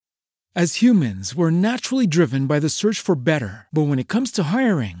As humans, we're naturally driven by the search for better. But when it comes to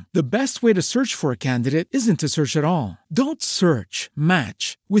hiring, the best way to search for a candidate isn't to search at all. Don't search,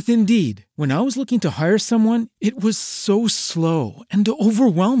 match with Indeed. When I was looking to hire someone, it was so slow and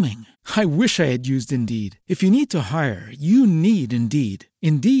overwhelming. I wish I had used Indeed. If you need to hire, you need Indeed.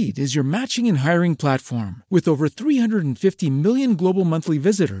 Indeed is your matching and hiring platform with over 350 million global monthly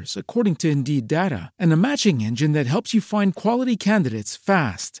visitors, according to Indeed data, and a matching engine that helps you find quality candidates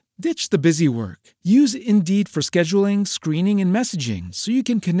fast. Ditch the busy work. Use Indeed for scheduling, screening, and messaging so you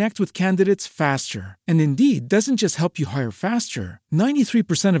can connect with candidates faster. And Indeed doesn't just help you hire faster.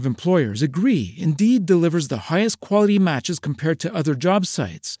 93% of employers agree Indeed delivers the highest quality matches compared to other job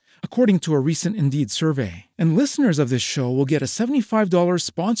sites, according to a recent Indeed survey. And listeners of this show will get a $75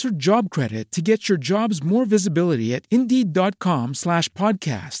 sponsored job credit to get your jobs more visibility at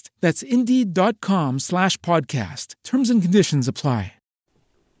Indeed.com/podcast. That's Indeed.com/podcast. Terms and conditions apply.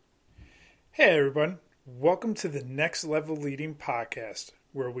 Hey everyone, welcome to the Next Level Leading Podcast,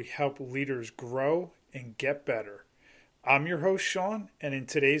 where we help leaders grow and get better. I'm your host, Sean, and in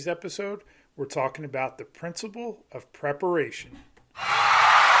today's episode, we're talking about the principle of preparation.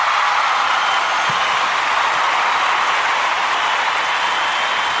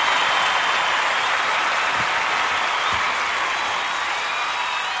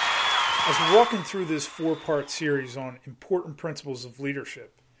 As we're walking through this 4-part series on important principles of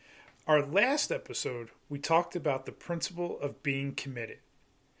leadership, our last episode, we talked about the principle of being committed.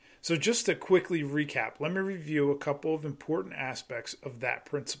 So just to quickly recap, let me review a couple of important aspects of that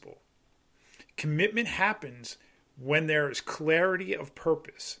principle. Commitment happens when there is clarity of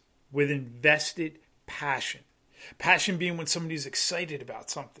purpose with invested passion. Passion being when somebody's excited about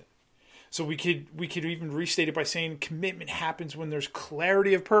something. So we could even restate it by saying commitment happens when there's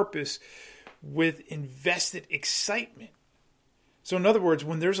clarity of purpose with invested excitement. So in other words,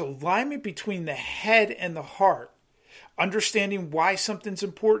 when there's alignment between the head and the heart, understanding why something's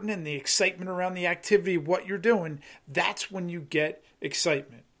important and the excitement around the activity of what you're doing, that's when you get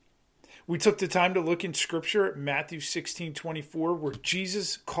excitement. We took the time to look in Scripture at Matthew 16:24, where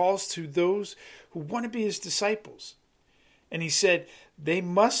Jesus calls to those who want to be his disciples. And he said, they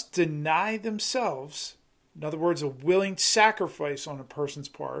must deny themselves, in other words, a willing sacrifice on a person's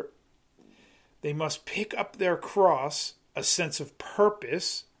part. They must pick up their cross, a sense of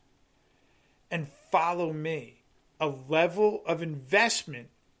purpose, and follow me, a level of investment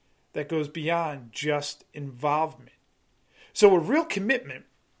that goes beyond just involvement. So a real commitment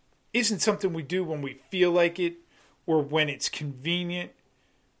isn't something we do when we feel like it or when it's convenient.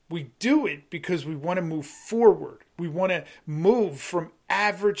 We do it because we want to move forward. We want to move from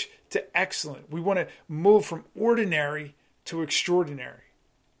average to excellent. We want to move from ordinary to extraordinary.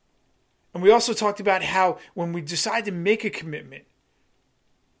 And we also talked about how when we decide to make a commitment,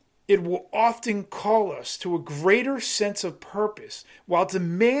 it will often call us to a greater sense of purpose while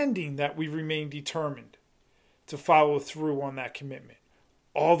demanding that we remain determined to follow through on that commitment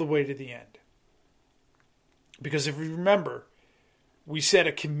all the way to the end. Because if we remember, we said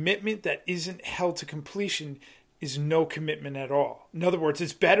a commitment that isn't held to completion is no commitment at all. In other words,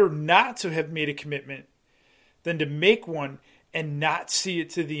 it's better not to have made a commitment than to make one and not see it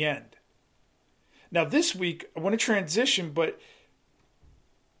to the end. Now this week, I want to transition, but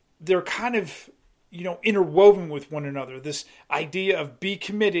they're kind of, interwoven with one another. This idea of be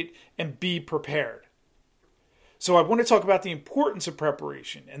committed and be prepared. So I want to talk about the importance of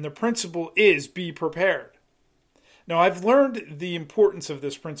preparation, and the principle is be prepared. Now I've learned the importance of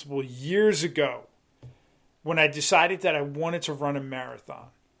this principle years ago when I decided that I wanted to run a marathon.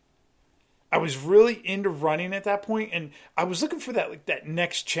 I was really into running at that point, and I was looking for that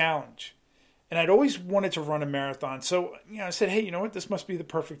next challenge. And I'd always wanted to run a marathon. So, I said, hey, you know what? This must be the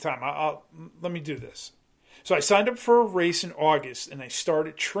perfect time. Let me do this. So I signed up for a race in August, and I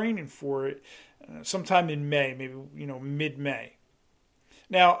started training for it sometime in May, maybe, mid-May.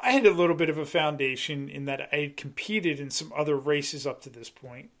 Now, I had a little bit of a foundation in that I had competed in some other races up to this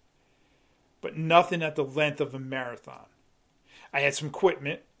point, but nothing at the length of a marathon. I had some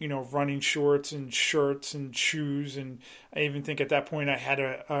equipment, running shorts and shirts and shoes, and I even think at that point I had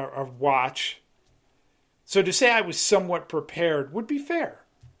a watch. So to say I was somewhat prepared would be fair.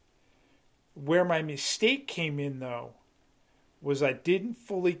 Where my mistake came in, though, was I didn't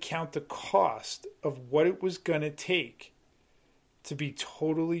fully count the cost of what it was going to take to be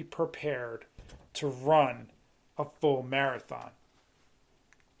totally prepared to run a full marathon.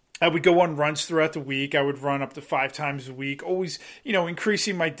 I would go on runs throughout the week. I would run up to 5 times a week, always,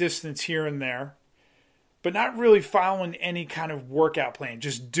 increasing my distance here and there, but not really following any kind of workout plan,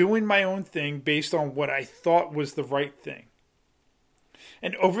 just doing my own thing based on what I thought was the right thing.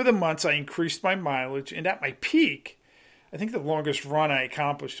 And over the months, I increased my mileage, and at my peak, I think the longest run I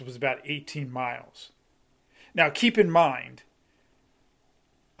accomplished was about 18 miles. Now, keep in mind,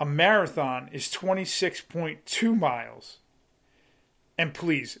 a marathon is 26.2 miles. And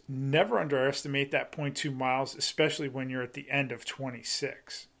please, never underestimate that 0.2 miles, especially when you're at the end of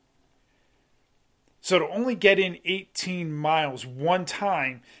 26. So to only get in 18 miles one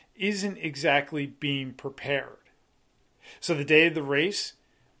time isn't exactly being prepared. So the day of the race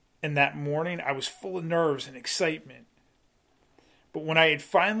and that morning, I was full of nerves and excitement. But when I had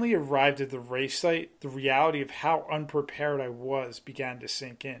finally arrived at the race site, the reality of how unprepared I was began to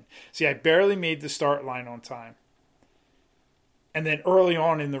sink in. See, I barely made the start line on time. And then early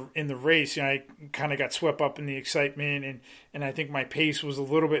on in the race, I kind of got swept up in the excitement, and I think my pace was a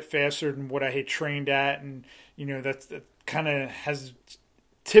little bit faster than what I had trained at, and that kind of has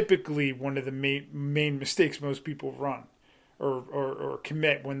typically one of the main mistakes most people run or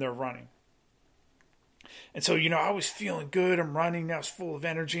commit when they're running. And so I was feeling good. I'm running. I was full of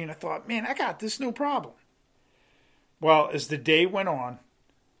energy, and I thought, man, I got this, no problem. Well, as the day went on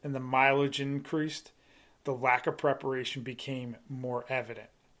and the mileage increased, the lack of preparation became more evident.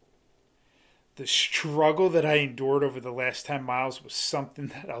 The struggle that I endured over the last 10 miles was something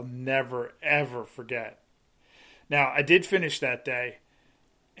that I'll never, ever forget. Now, I did finish that day,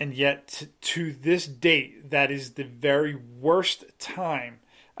 and yet to this date, that is the very worst time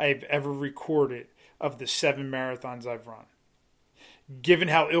I've ever recorded of the 7 marathons I've run. Given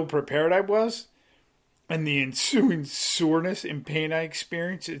how ill-prepared I was, and the ensuing soreness and pain I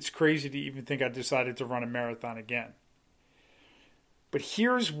experienced, it's crazy to even think I decided to run a marathon again. But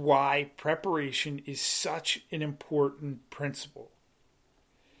here's why preparation is such an important principle.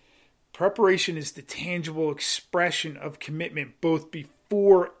 Preparation is the tangible expression of commitment both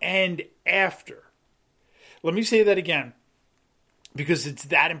before and after. Let me say that again, because it's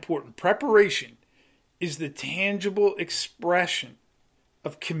that important. Preparation is the tangible expression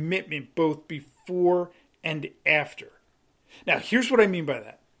of commitment both before and after. Now, here's what I mean by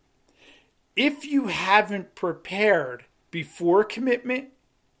that. If you haven't prepared before commitment,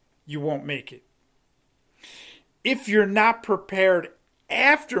 you won't make it. If you're not prepared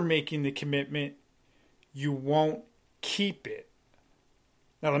after making the commitment, you won't keep it.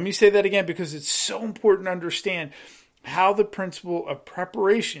 Now, let me say that again because it's so important to understand how the principle of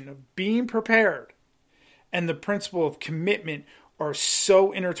preparation, of being prepared, and the principle of commitment are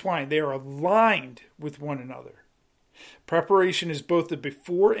so intertwined. They are aligned with one another. Preparation is both the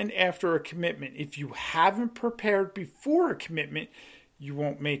before and after a commitment. If you haven't prepared before a commitment, you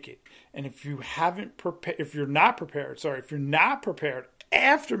won't make it. And if you're not prepared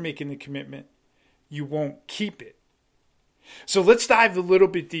after making the commitment, you won't keep it. So let's dive a little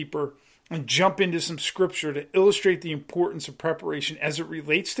bit deeper and jump into some scripture to illustrate the importance of preparation as it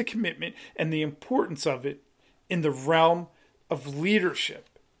relates to commitment and the importance of it in the realm of leadership.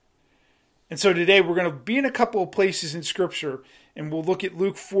 And so today we're going to be in a couple of places in Scripture, and we'll look at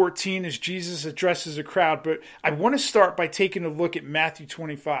Luke 14 as Jesus addresses a crowd, but I want to start by taking a look at Matthew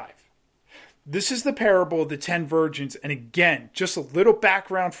 25. This is the parable of the 10 virgins, and again, just a little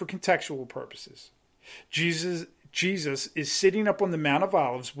background for contextual purposes. Jesus is sitting up on the Mount of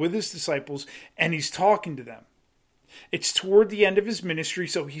Olives with his disciples, and he's talking to them. It's toward the end of his ministry,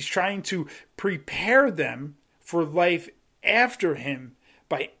 so he's trying to prepare them for life after him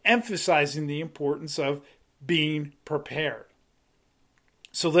by emphasizing the importance of being prepared.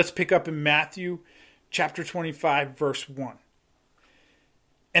 So let's pick up in Matthew chapter 25, verse 1.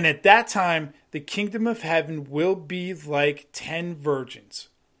 And at that time, the kingdom of heaven will be like 10 virgins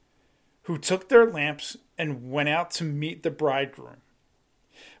who took their lamps and went out to meet the bridegroom.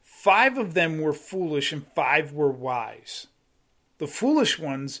 5 of them were foolish and 5 were wise. The foolish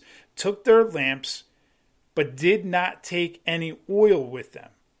ones took their lamps but did not take any oil with them.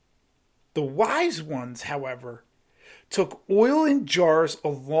 The wise ones, however, took oil in jars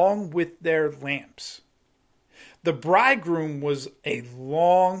along with their lamps. The bridegroom was a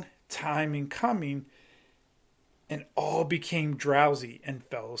long time in coming, and all became drowsy and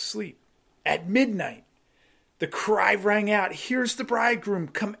fell asleep. At midnight, the cry rang out, "Here's the bridegroom,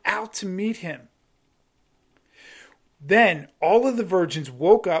 come out to meet him." Then all of the virgins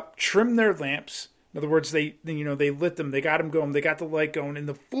woke up, trimmed their lamps. In other words, they lit them, they got them going, they got the light going. And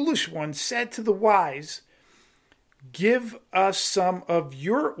the foolish one said to the wise, "Give us some of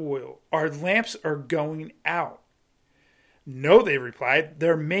your oil. Our lamps are going out." "No," they replied,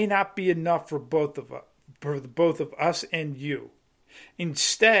 "there may not be enough for both of us and you.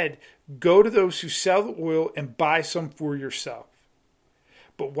 Instead, go to those who sell the oil and buy some for yourself."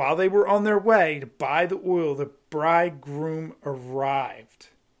 But while they were on their way to buy the oil, the bridegroom arrived.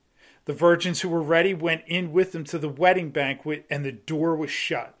 The virgins who were ready went in with him to the wedding banquet, and the door was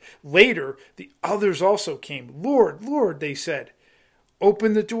shut. Later, the others also came. Lord, Lord, they said,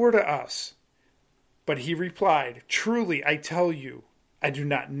 open the door to us. But he replied, truly, I tell you, I do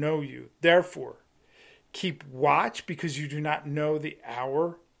not know you. Therefore, keep watch, because you do not know the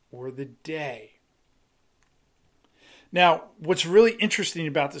hour or the day. Now, what's really interesting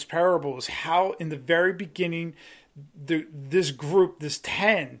about this parable is how in the very beginning, this group, this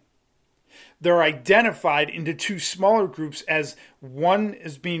 10, they're identified into two smaller groups, as one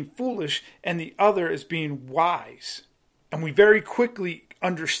as being foolish and the other as being wise. And we very quickly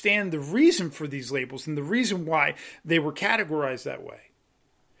understand the reason for these labels and the reason why they were categorized that way.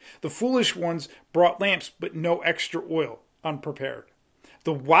 The foolish ones brought lamps but no extra oil, unprepared.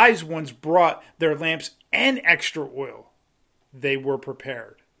 The wise ones brought their lamps and extra oil. They were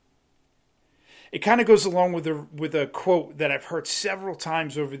prepared. It kind of goes along with a quote that I've heard several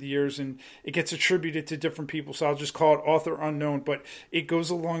times over the years, and it gets attributed to different people, so I'll just call it author unknown, but it goes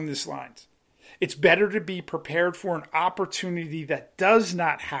along these lines. It's better to be prepared for an opportunity that does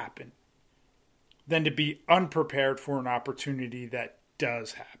not happen than to be unprepared for an opportunity that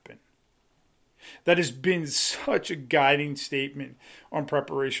does happen. That has been such a guiding statement on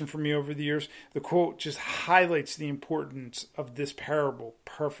preparation for me over the years. The quote just highlights the importance of this parable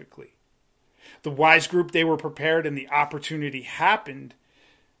perfectly. The wise group, they were prepared and the opportunity happened,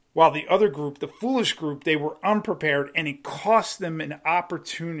 while the other group, the foolish group, they were unprepared and it cost them an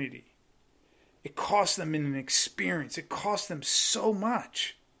opportunity. It cost them an experience. It cost them so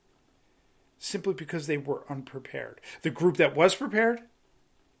much simply because they were unprepared. The group that was prepared,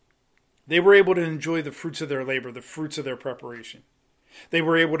 they were able to enjoy the fruits of their labor, the fruits of their preparation. They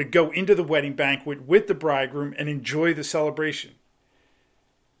were able to go into the wedding banquet with the bridegroom and enjoy the celebration.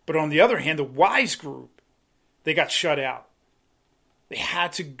 But on the other hand, the wise group, they got shut out. They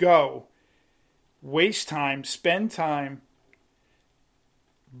had to go, waste time, spend time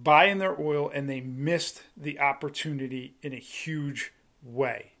buying their oil, and they missed the opportunity in a huge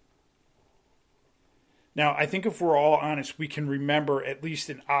way. Now, I think if we're all honest, we can remember at least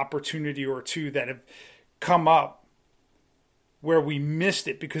an opportunity or two that have come up where we missed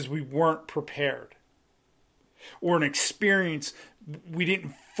it because we weren't prepared. Or an experience, we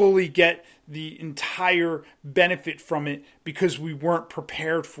didn't fully get the entire benefit from it because we weren't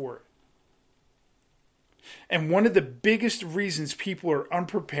prepared for it. And one of the biggest reasons people are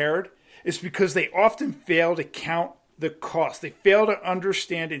unprepared is because they often fail to count the cost. They fail to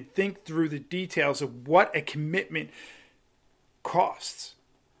understand and think through the details of what a commitment costs.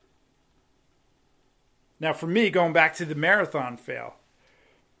 Now, for me, going back to the marathon fail,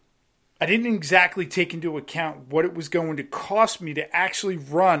 I didn't exactly take into account what it was going to cost me to actually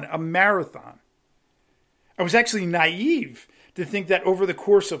run a marathon. I was actually naive to think that over the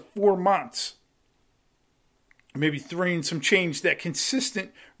course of 4 months, maybe 3 and some change, that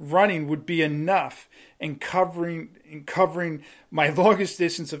consistent running would be enough, and covering my longest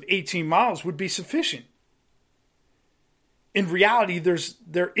distance of 18 miles would be sufficient. In reality,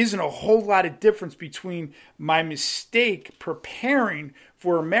 there isn't a whole lot of difference between my mistake preparing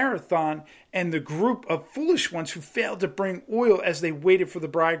for a marathon and the group of foolish ones who failed to bring oil as they waited for the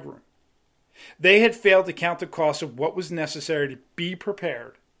bridegroom. They had failed to count the cost of what was necessary to be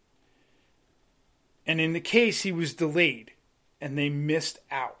prepared. And in the case, he was delayed, and they missed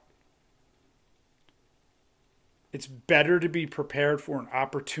out. It's better to be prepared for an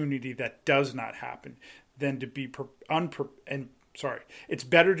opportunity that does not happen than to be It's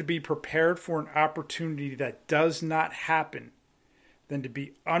better to be prepared for an opportunity that does not happen than to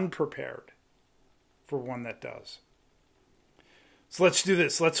be unprepared for one that does. So let's do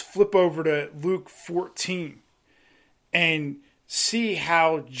this. Let's flip over to Luke 14 and see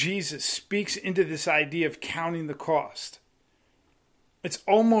how Jesus speaks into this idea of counting the cost. It's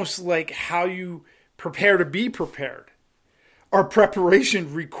almost like how you prepare to be prepared. Our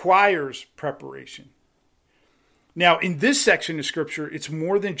preparation requires preparation. Now, in this section of Scripture, it's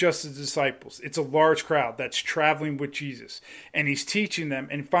more than just the disciples. It's a large crowd that's traveling with Jesus, and he's teaching them.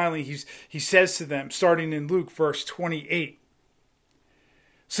 And finally, he says to them, starting in Luke, verse 28,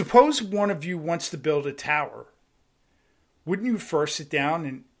 "Suppose one of you wants to build a tower. Wouldn't you first sit down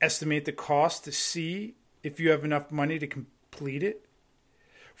and estimate the cost to see if you have enough money to complete it?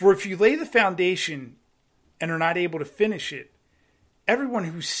 For if you lay the foundation and are not able to finish it, everyone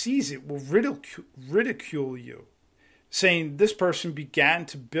who sees it will ridicule you, saying, 'This person began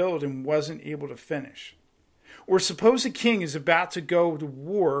to build and wasn't able to finish.' Or suppose a king is about to go to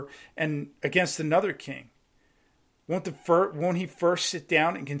war and against another king. Won't he first sit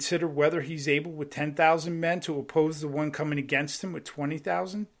down and consider whether he's able with 10,000 men to oppose the one coming against him with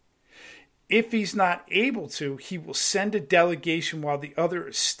 20,000? If he's not able to, he will send a delegation while the other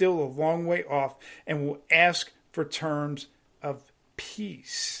is still a long way off and will ask for terms of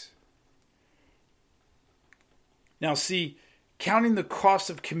peace. Now, see, counting the cost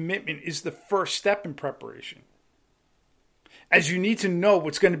of commitment is the first step in preparation, as you need to know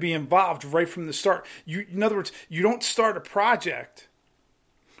what's going to be involved right from the start. In other words, you don't start a project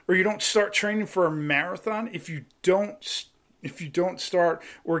or you don't start training for a marathon if you don't start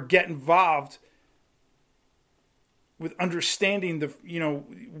or get involved with understanding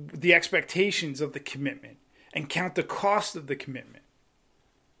the expectations of the commitment and count the cost of the commitment.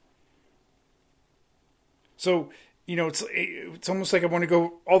 So, it's almost like I want to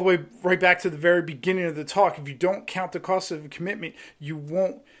go all the way right back to the very beginning of the talk. If you don't count the cost of a commitment,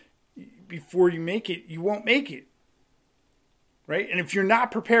 before you make it, you won't make it. Right? And if you're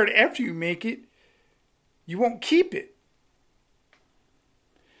not prepared after you make it, you won't keep it.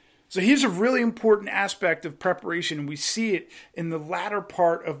 So here's a really important aspect of preparation, and we see it in the latter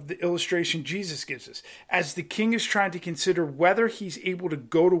part of the illustration Jesus gives us, as the king is trying to consider whether he's able to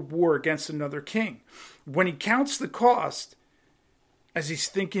go to war against another king. When he counts the cost, as he's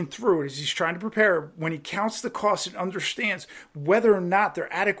thinking through it, as he's trying to prepare, when he counts the cost and understands whether or not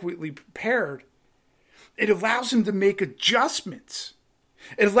they're adequately prepared, it allows him to make adjustments.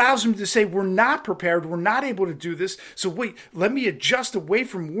 It allows him to say, we're not prepared, we're not able to do this, so wait, let me adjust away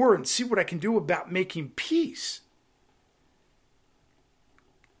from war and see what I can do about making peace.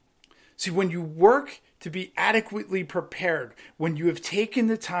 See, when you work to be adequately prepared, when you have taken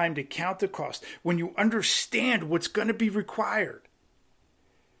the time to count the cost, when you understand what's going to be required,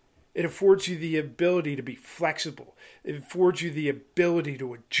 it affords you the ability to be flexible. It affords you the ability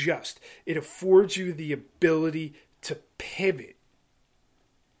to adjust. It affords you the ability to pivot.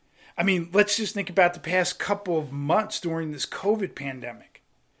 I mean, let's just think about the past couple of months during this COVID pandemic.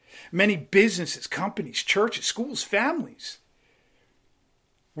 Many businesses, companies, churches, schools, families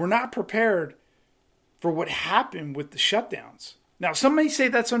were not prepared for what happened with the shutdowns. Now, some may say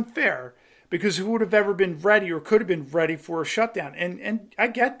that's unfair because who would have ever been ready or could have been ready for a shutdown? And I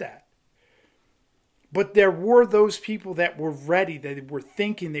get that. But there were those people that were ready, that were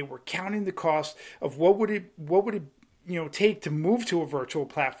thinking, they were counting the cost of what would it take to move to a virtual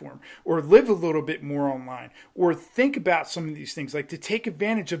platform or live a little bit more online or think about some of these things, like to take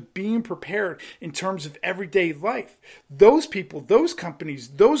advantage of being prepared in terms of everyday life. Those people, those companies,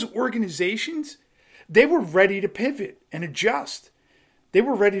 those organizations, they were ready to pivot and adjust. They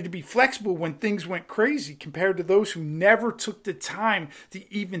were ready to be flexible when things went crazy compared to those who never took the time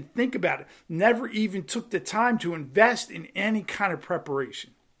to even think about it, never even took the time to invest in any kind of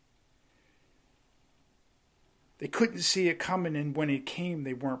preparation. They couldn't see it coming, and when it came,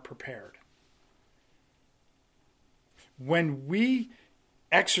 they weren't prepared. When we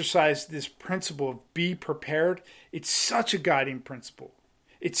exercise this principle of be prepared, it's such a guiding principle.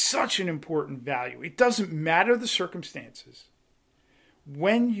 It's such an important value. It doesn't matter the circumstances.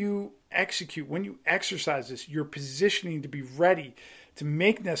 When you execute, when you exercise this, you're positioning to be ready to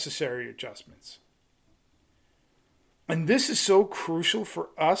make necessary adjustments. And this is so crucial for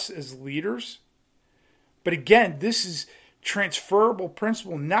us as leaders. But again, this is transferable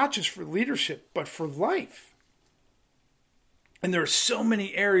principle, not just for leadership, but for life. And there are so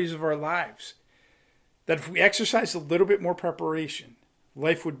many areas of our lives that if we exercise a little bit more preparation,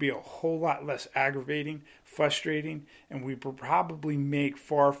 life would be a whole lot less aggravating, frustrating, and we would probably make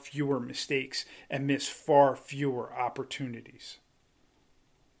far fewer mistakes and miss far fewer opportunities.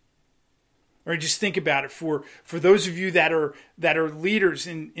 Or just think about it for those of you that are leaders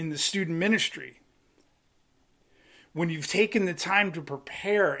in the student ministry. When you've taken the time to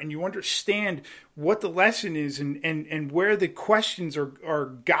prepare and you understand what the lesson is and where the questions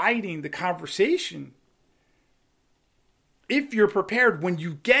are guiding the conversation, if you're prepared when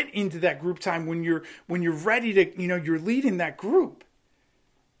you get into that group time, when you're ready to, you're leading that group.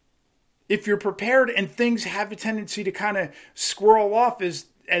 If you're prepared and things have a tendency to kind of squirrel off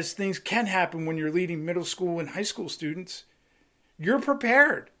as things can happen when you're leading middle school and high school students, you're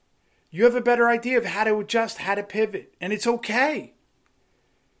prepared. You have a better idea of how to adjust, how to pivot. And it's okay.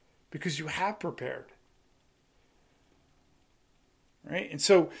 Because you have prepared. Right? And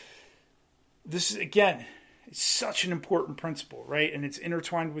so this is, again, it's such an important principle, right? And it's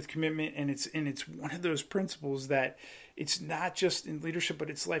intertwined with commitment, and it's one of those principles that it's not just in leadership, but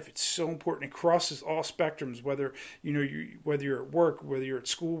it's life. It's so important. It crosses all spectrums, whether whether you're at work, whether you're at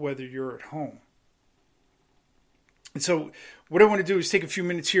school, whether you're at home. And so what I want to do is take a few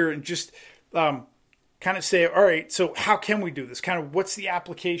minutes here and just kind of say, all right, so how can we do this? Kind of what's the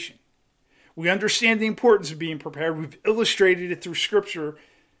application? We understand the importance of being prepared. We've illustrated it through Scripture.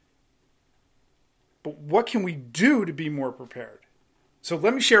 But what can we do to be more prepared? So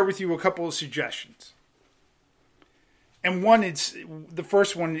let me share with you a couple of suggestions. And the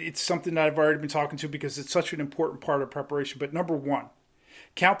first one, it's something that I've already been talking to because it's such an important part of preparation. But number one,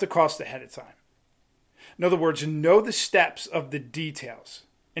 count the cost ahead of time. In other words, know the steps of the details.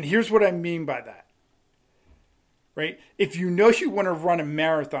 And here's what I mean by that. Right? If you know you want to run a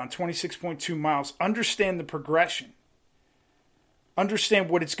marathon, 26.2 miles, understand the progression. Understand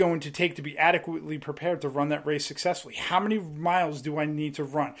what it's going to take to be adequately prepared to run that race successfully. How many miles do I need to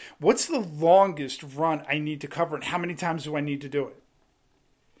run? What's the longest run I need to cover, and how many times do I need to do it?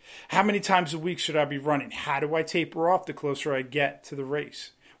 How many times a week should I be running? How do I taper off the closer I get to the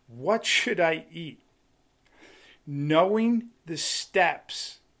race? What should I eat? Knowing the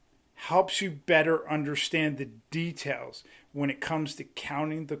steps helps you better understand the details when it comes to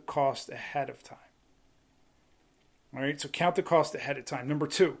counting the cost ahead of time. All right, so count the cost ahead of time. Number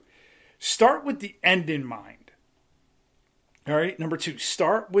two, start with the end in mind. All right, number two,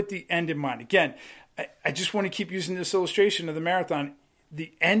 start with the end in mind. Again, I just want to keep using this illustration of the marathon.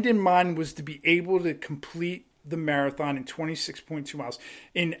 The end in mind was to be able to complete the marathon in 26.2 miles.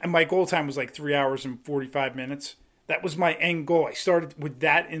 And my goal time was like 3 hours and 45 minutes. That was my end goal. I started with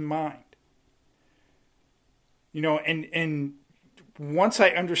that in mind. You know, and once I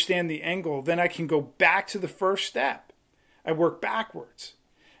understand the end goal, then I can go back to the first step. I work backwards.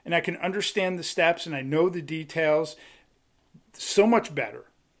 And I can understand the steps and I know the details so much better.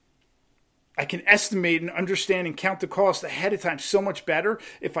 I can estimate and understand and count the cost ahead of time so much better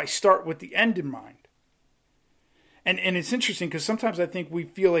if I start with the end in mind. And it's interesting because sometimes I think we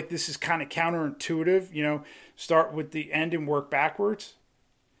feel like this is kind of counterintuitive, you know, start with the end and work backwards.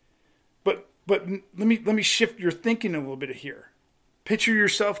 But let me shift your thinking a little bit here. Picture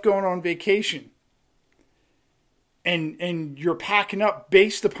yourself going on vacation and you're packing up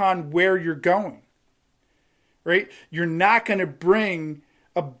based upon where you're going, right? You're not going to bring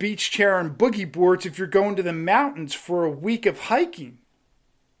a beach chair and boogie boards if you're going to the mountains for a week of hiking.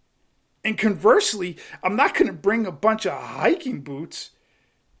 And conversely, I'm not going to bring a bunch of hiking boots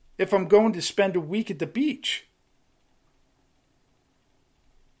if I'm going to spend a week at the beach.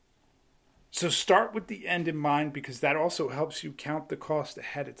 So start with the end in mind because that also helps you count the cost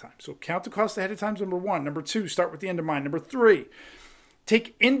ahead of time. So count the cost ahead of time is number one. Number two, start with the end in mind. Number three,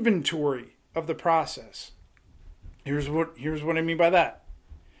 take inventory of the process. Here's what I mean by that.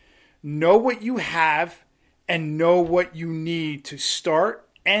 Know what you have and know what you need to start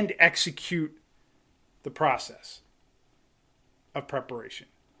and execute the process of preparation.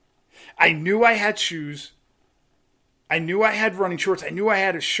 I knew I had shoes. I knew I had running shorts. I knew I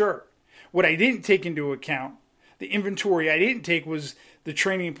had a shirt. What I didn't take into account, the inventory I didn't take was the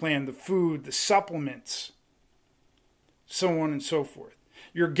training plan, the food, the supplements, so on and so forth.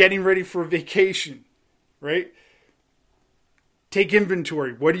 You're getting ready for a vacation, right? Take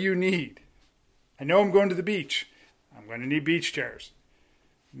inventory. What do you need? I know I'm going to the beach. I'm going to need beach chairs.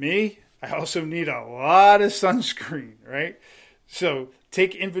 Me, I also need a lot of sunscreen, right? So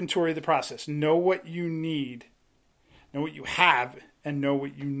take inventory of the process. Know what you need, know what you have, and know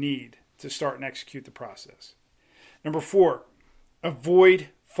what you need to start and execute the process. Number four, avoid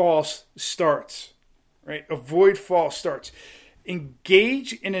false starts, right? Avoid false starts.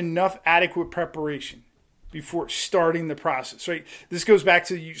 Engage in enough adequate preparation before starting the process, right? This goes back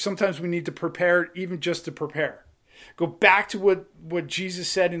to sometimes we need to prepare even just to prepare. Go back to what Jesus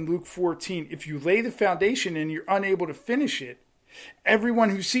said in Luke 14. If you lay the foundation and you're unable to finish it, everyone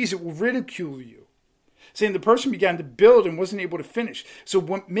who sees it will ridicule you. Saying the person began to build and wasn't able to finish.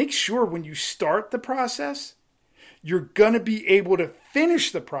 So make sure when you start the process, you're going to be able to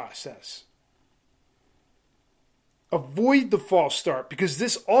finish the process. Avoid the false start because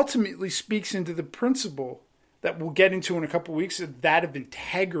this ultimately speaks into the principle that we'll get into in a couple of weeks, that of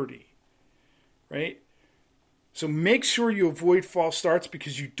integrity, right? So make sure you avoid false starts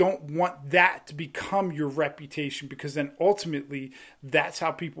because you don't want that to become your reputation because then ultimately that's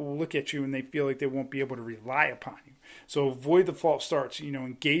how people will look at you and they feel like they won't be able to rely upon you. So avoid the false starts,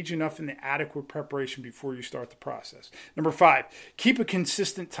 engage enough in the adequate preparation before you start the process. Number 5, keep a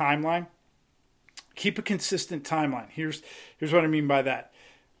consistent timeline. Keep a consistent timeline. Here's what I mean by that.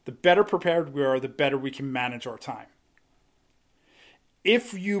 The better prepared we are, the better we can manage our time.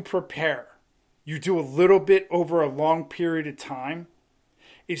 If you prepare, you do a little bit over a long period of time,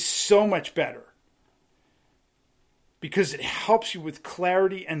 is so much better because it helps you with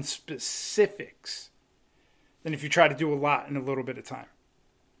clarity and specifics than if you try to do a lot in a little bit of time.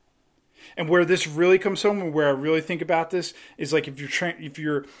 And where this really comes home, and where I really think about this, is like if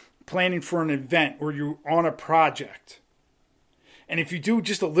you're planning for an event or you're on a project, and if you do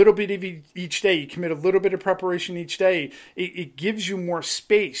just a little bit of each day, you commit a little bit of preparation each day, it gives you more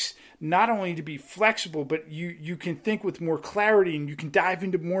space, not only to be flexible, but you can think with more clarity and you can dive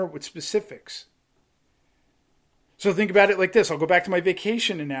into more with specifics. So think about it like this. I'll go back to my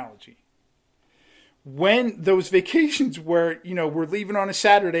vacation analogy. When those vacations where, we're leaving on a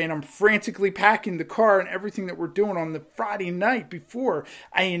Saturday and I'm frantically packing the car and everything that we're doing on the Friday night before,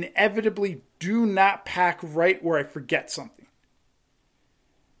 I inevitably do not pack right or I forget something.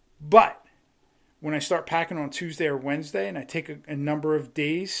 But when I start packing on Tuesday or Wednesday and I take a number of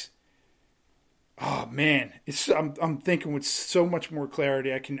days, oh man, I'm thinking with so much more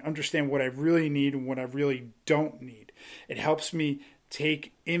clarity. I can understand what I really need and what I really don't need. It helps me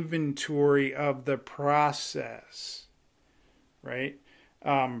take inventory of the process, right?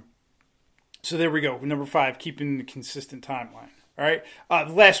 So there we go. Number 5, keeping the consistent timeline. All right.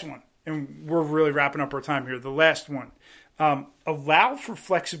 The last one, and we're really wrapping up our time here. The last one, allow for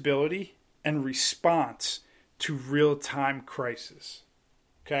flexibility and response to real-time crisis.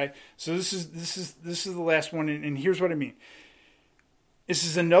 Okay. So this is the last one. And here's what I mean. This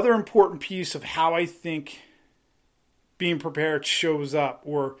is another important piece of how I think being prepared shows up,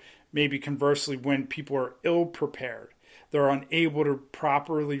 or maybe conversely, when people are ill prepared, they're unable to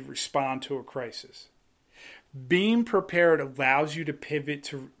properly respond to a crisis. Being prepared allows you to pivot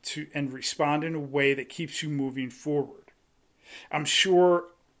to and respond in a way that keeps you moving forward. I'm sure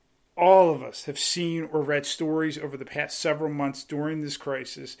all of us have seen or read stories over the past several months during this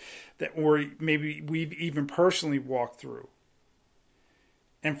crisis that, or maybe we've even personally walked through.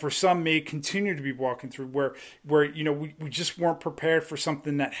 And for some may continue to be walking through where we just weren't prepared for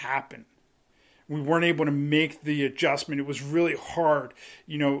something that happened. We weren't able to make the adjustment. It was really hard,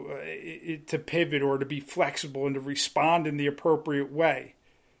 to pivot or to be flexible and to respond in the appropriate way,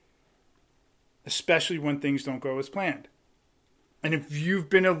 especially when things don't go as planned. And if you've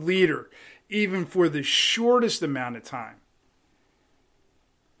been a leader, even for the shortest amount of time,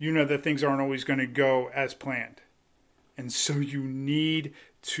 you know that things aren't always going to go as planned. And so you need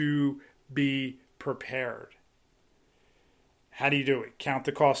to be prepared. How do you do it? Count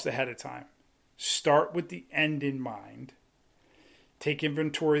the cost ahead of time. Start with the end in mind. Take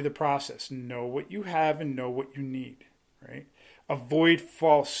inventory of the process. Know what you have and know what you need. Right? Avoid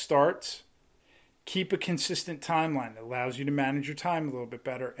false starts. Keep a consistent timeline that allows you to manage your time a little bit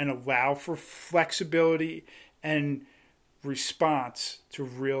better, and allow for flexibility and response to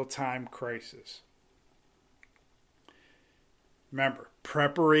real-time crisis. Remember,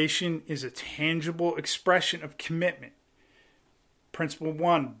 preparation is a tangible expression of commitment. Principle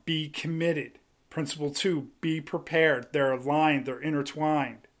 1, be committed. Principle 2, be prepared. They're aligned, they're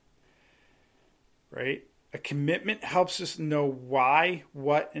intertwined. Right? A commitment helps us know why,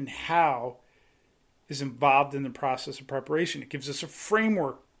 what, and how is involved in the process of preparation. It gives us a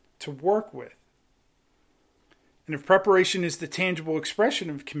framework to work with. And if preparation is the tangible expression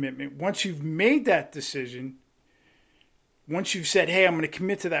of commitment, once you've made that decision, once you've said, hey, I'm going to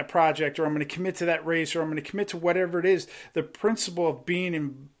commit to that project, or I'm going to commit to that race, or I'm going to commit to whatever it is, the principle of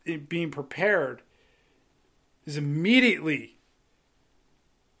being prepared is immediately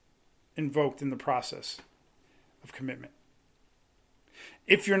invoked in the process of commitment.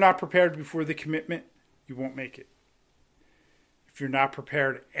 If you're not prepared before the commitment, you won't make it. If you're not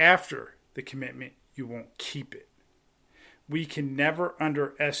prepared after the commitment, you won't keep it. We can never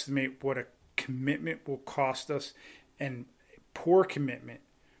underestimate what a commitment will cost us, and poor commitment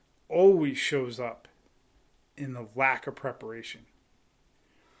always shows up in the lack of preparation.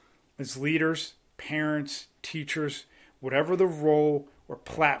 As leaders, parents, teachers, whatever the role or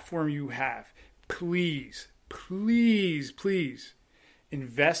platform you have, please, please, please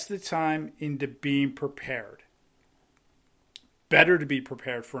invest the time into being prepared. Better to be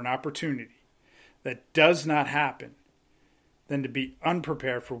prepared for an opportunity that does not happen than to be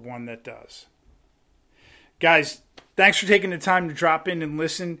unprepared for one that does. Guys, thanks for taking the time to drop in and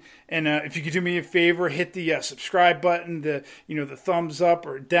listen. And if you could do me a favor, hit the subscribe button, the thumbs up,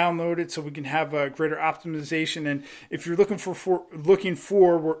 or download it so we can have a greater optimization. And if you're looking for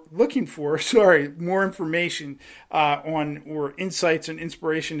more information on or insights and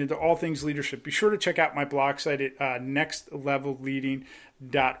inspiration into all things leadership, be sure to check out my blog site at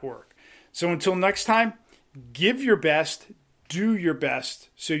nextlevelleading.org. So until next time, give your best, do your best,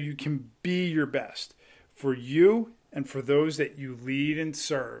 so you can be your best for you and for those that you lead and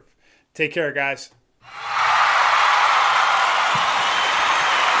serve. Take care, guys.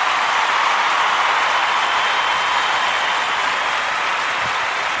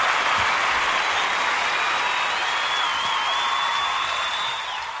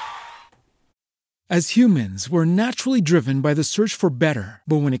 As humans, we're naturally driven by the search for better.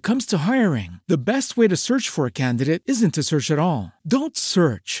 But when it comes to hiring, the best way to search for a candidate isn't to search at all. Don't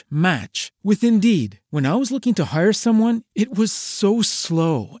search, match with Indeed. When I was looking to hire someone, it was so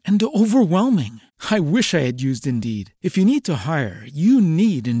slow and overwhelming. I wish I had used Indeed. If you need to hire, you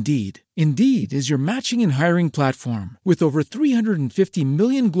need Indeed. Indeed is your matching and hiring platform with over 350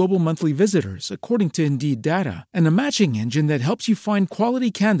 million global monthly visitors, according to Indeed data, and a matching engine that helps you find quality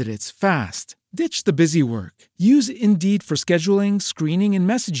candidates fast. Ditch the busy work. Use Indeed for scheduling, screening, and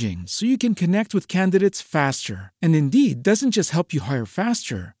messaging so you can connect with candidates faster. And Indeed doesn't just help you hire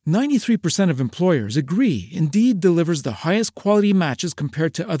faster. 93% of employers agree Indeed delivers the highest quality matches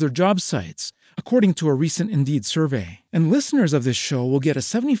compared to other job sites, according to a recent Indeed survey. And listeners of this show will get a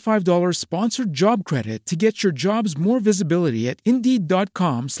 $75 sponsored job credit to get your jobs more visibility at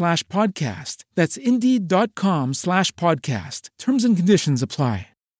Indeed.com/podcast. That's Indeed.com/podcast. Terms and conditions apply.